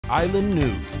Island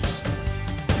News.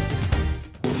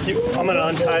 I'm gonna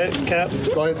untie it, Cap.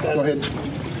 Go ahead.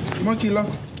 Come on, Kila.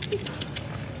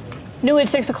 New at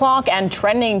 6 o'clock and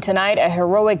trending tonight, a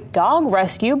heroic dog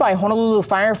rescue by Honolulu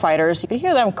firefighters. You can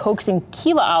hear them coaxing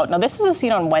Kila out. Now, this is a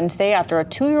scene on Wednesday after a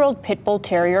 2-year-old pit bull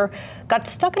terrier got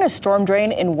stuck in a storm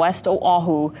drain in West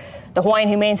Oahu. The Hawaiian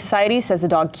Humane Society says the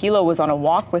dog Kila was on a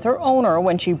walk with her owner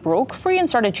when she broke free and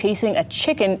started chasing a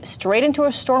chicken straight into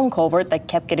a storm culvert that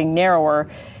kept getting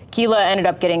narrower. Kila ended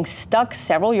up getting stuck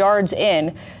several yards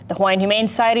in. The Hawaiian Humane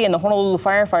Society and the Honolulu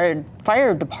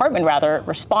Fire Department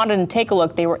responded and take a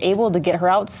look. They were able to get her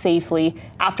out safely.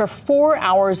 After 4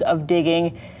 hours of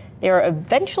digging, they were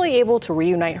eventually able to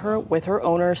reunite her with her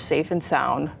owner safe and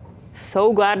sound.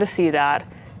 So glad to see that.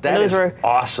 That is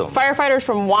awesome. Firefighters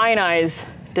from Waianae's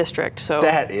district, so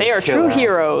they are killer. True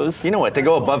heroes. You know what? They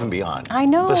go above and beyond. I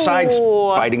know. Besides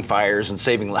fighting fires and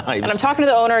saving lives. And I'm talking to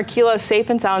the owner. Kila is safe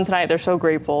and sound tonight. They're so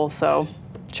grateful. So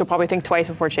she'll probably think twice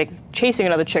before chasing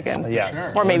another chicken.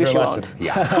 Yes. Or maybe she won't.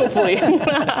 Yeah. Hopefully.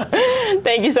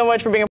 Thank you so much for being a